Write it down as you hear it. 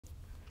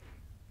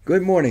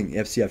Good morning,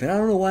 FCF. And I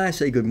don't know why I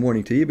say good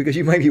morning to you because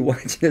you might be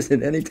watching this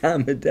at any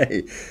time of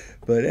day.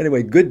 But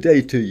anyway, good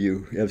day to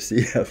you,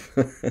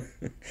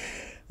 FCF.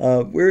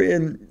 We're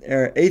in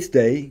our 8th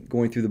day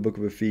going through the book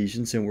of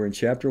Ephesians, and we're in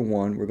chapter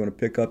 1. We're going to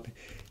pick up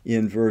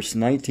in verse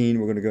 19.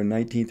 We're going to go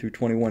 19 through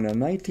 21. Now,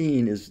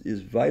 19 is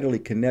vitally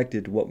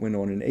connected to what went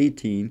on in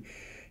 18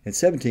 and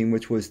 17,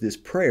 which was this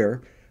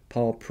prayer.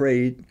 Paul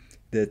prayed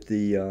that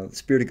the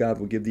Spirit of God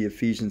will give the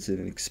Ephesians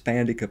an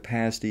expanded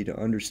capacity to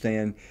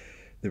understand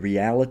the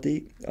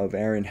reality of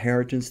our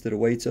inheritance that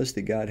awaits us,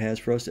 that God has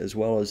for us, as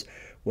well as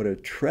what a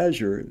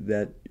treasure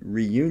that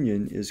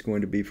reunion is going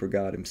to be for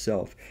God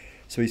himself.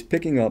 So he's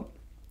picking up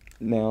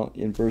now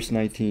in verse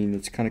 19,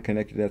 it's kind of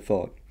connected to that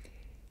thought.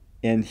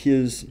 And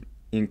his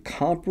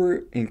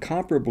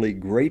incomparably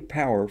great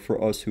power for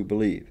us who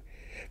believe.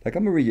 Like,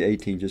 I'm going to read you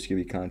 18 just to give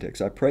you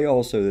context. I pray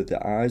also that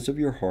the eyes of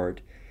your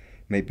heart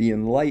may be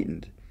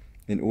enlightened,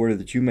 in order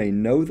that you may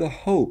know the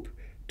hope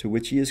to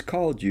which he has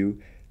called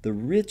you, the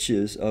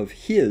riches of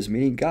his,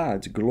 meaning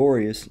God's,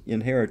 glorious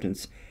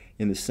inheritance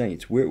in the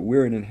saints.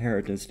 We're an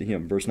inheritance to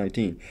him. Verse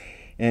 19.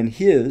 And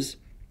his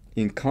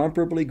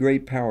incomparably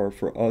great power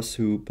for us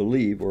who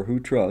believe or who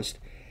trust.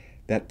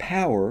 That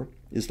power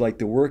is like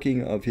the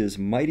working of his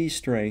mighty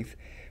strength,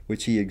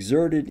 which he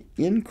exerted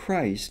in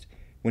Christ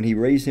when he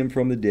raised him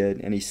from the dead,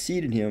 and he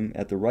seated him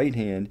at the right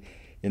hand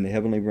in the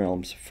heavenly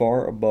realms,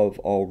 far above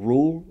all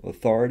rule,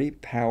 authority,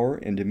 power,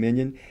 and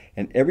dominion,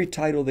 and every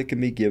title that can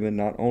be given,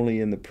 not only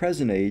in the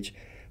present age,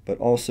 but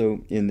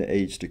also in the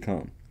age to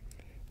come.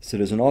 So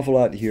there's an awful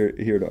lot here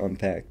to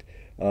unpack.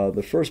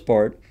 The first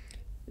part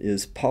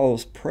is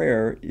Paul's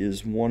prayer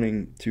is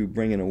wanting to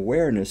bring an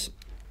awareness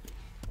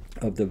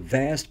of the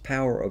vast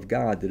power of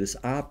God that is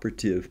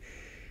operative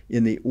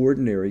in the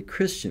ordinary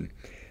Christian.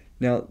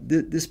 Now,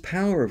 this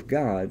power of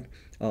God,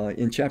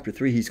 in chapter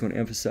 3, he's going to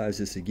emphasize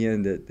this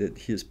again, that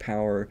his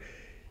power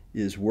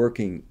is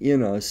working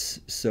in us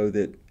so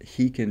that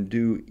he can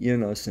do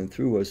in us and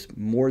through us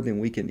more than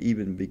we can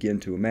even begin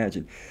to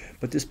imagine.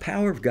 But this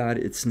power of God,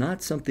 it's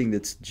not something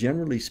that's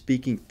generally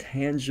speaking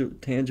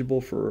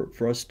tangible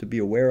for us to be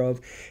aware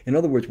of. In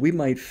other words, we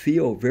might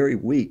feel very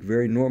weak,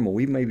 very normal.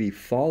 We may be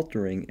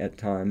faltering at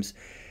times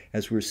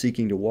as we're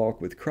seeking to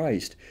walk with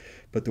Christ.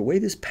 But the way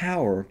this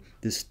power,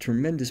 this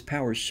tremendous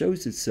power,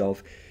 shows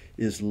itself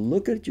is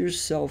look at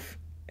yourself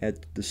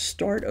at the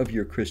start of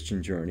your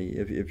Christian journey.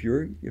 If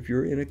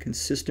you're in a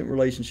consistent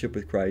relationship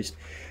with Christ,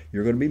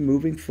 you're going to be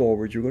moving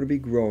forward, you're going to be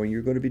growing,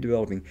 you're going to be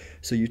developing.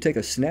 So you take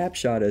a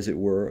snapshot, as it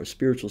were, a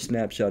spiritual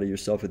snapshot of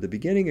yourself at the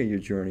beginning of your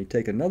journey,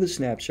 take another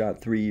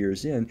snapshot 3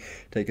 years in,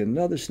 take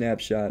another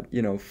snapshot,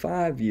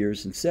 5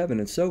 years and 7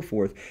 and so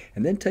forth,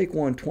 and then take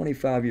one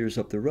 25 years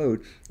up the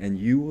road, and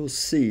you will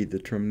see the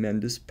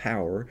tremendous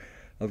power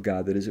of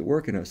God that is at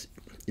work in us.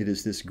 It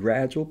is this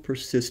gradual,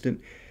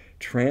 persistent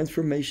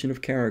transformation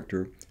of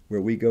character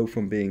where we go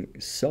from being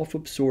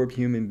self-absorbed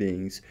human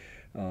beings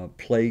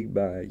plagued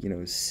by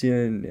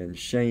sin and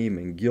shame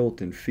and guilt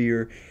and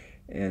fear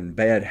and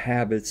bad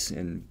habits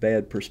and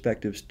bad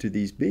perspectives to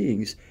these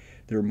beings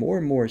that are more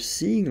and more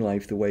seeing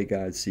life the way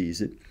God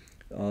sees it,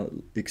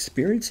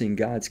 experiencing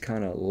God's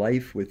kind of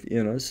life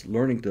within us,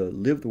 learning to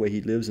live the way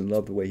he lives and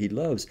love the way he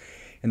loves.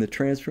 And the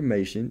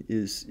transformation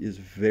is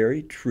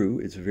very true,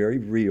 it's very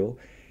real,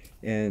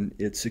 and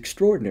it's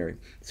extraordinary.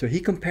 So he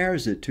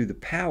compares it to the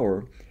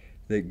power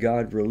that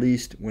God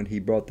released when he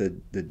brought the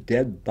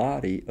dead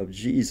body of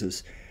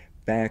Jesus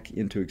back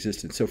into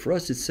existence. So for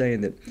us, it's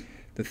saying that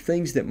the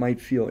things that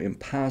might feel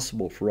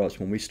impossible for us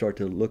when we start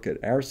to look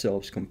at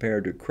ourselves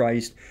compared to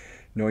Christ,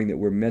 knowing that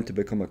we're meant to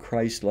become a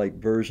Christ-like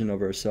version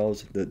of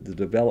ourselves, the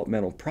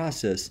developmental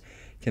process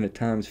can at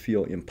times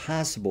feel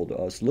impossible to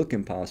us, look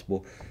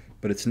impossible,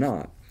 but it's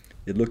not.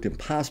 It looked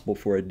impossible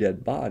for a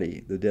dead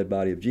body, the dead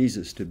body of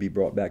Jesus, to be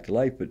brought back to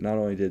life. But not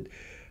only did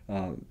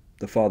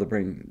the Father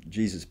bring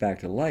Jesus back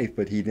to life,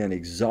 but he then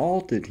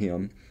exalted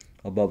him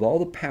above all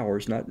the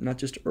powers, not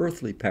just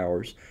earthly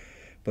powers,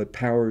 but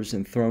powers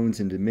and thrones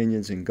and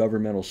dominions and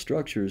governmental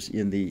structures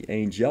in the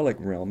angelic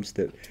realms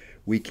that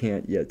we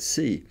can't yet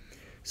see.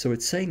 So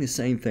it's saying the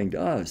same thing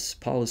to us.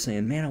 Paul is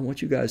saying, man, I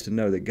want you guys to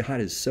know that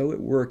God is so at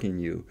work in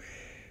you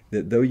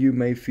that though you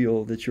may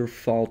feel that you're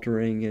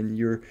faltering and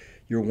you're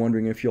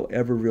wondering if you'll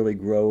ever really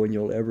grow and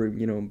you'll ever,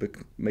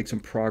 make some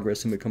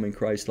progress in becoming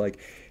Christ-like,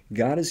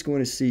 God is going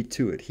to see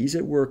to it. He's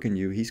at work in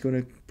you. He's going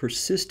to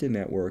persist in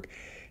that work.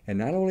 And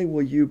not only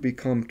will you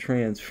become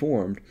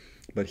transformed,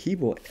 but he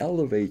will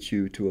elevate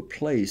you to a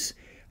place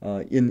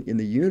in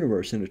the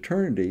universe, in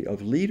eternity,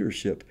 of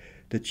leadership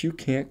that you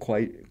can't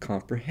quite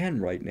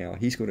comprehend right now.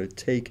 He's going to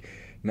take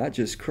not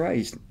just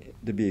Christ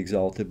to be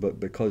exalted, but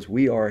because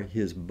we are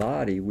his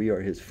body, we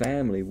are his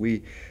family,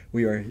 we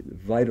are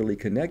vitally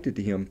connected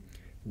to him,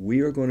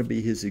 we are going to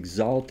be his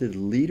exalted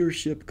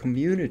leadership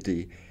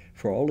community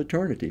for all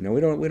eternity. Now,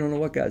 we don't know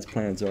what God's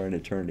plans are in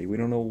eternity. We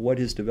don't know what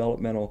his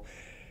developmental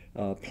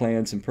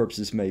plans and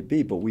purposes may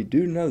be, but we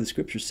do know the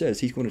scripture says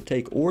he's going to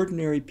take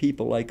ordinary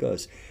people like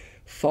us,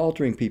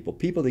 faltering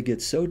people that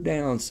get so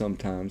down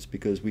sometimes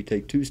because we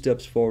take 2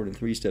 steps forward and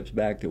 3 steps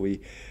back that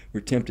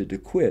we're tempted to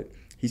quit.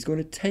 He's going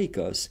to take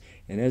us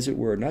and, as it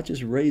were, not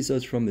just raise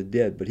us from the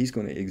dead, but he's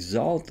going to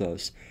exalt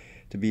us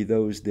to be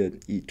those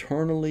that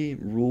eternally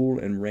rule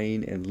and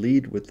reign and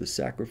lead with the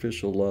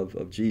sacrificial love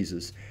of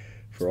Jesus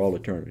for all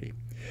eternity.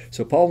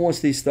 So Paul wants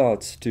these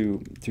thoughts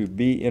to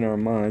be in our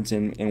minds,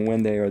 and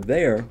when they are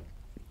there,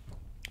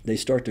 they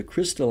start to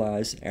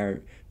crystallize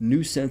our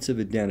new sense of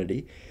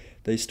identity.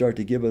 They start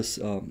to give us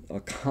a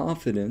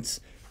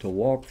confidence to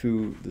walk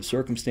through the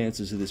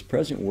circumstances of this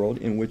present world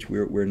in which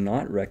we're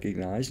not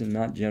recognized and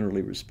not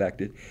generally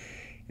respected,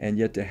 and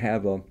yet to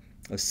have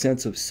a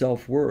sense of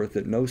self-worth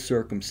that no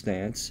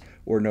circumstance,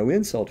 or no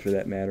insult for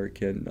that matter,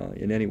 can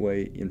in any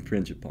way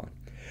infringe upon.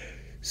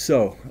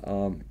 So,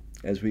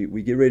 as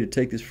we get ready to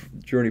take this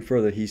journey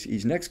further,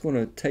 he's next going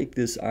to take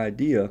this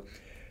idea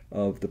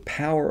of the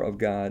power of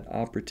God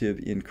operative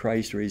in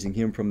Christ, raising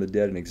him from the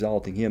dead and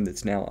exalting him,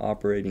 that's now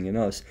operating in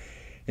us.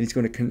 And he's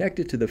going to connect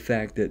it to the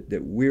fact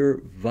that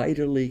we're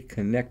vitally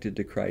connected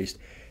to Christ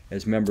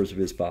as members of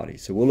his body.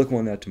 So we'll look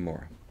on that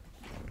tomorrow.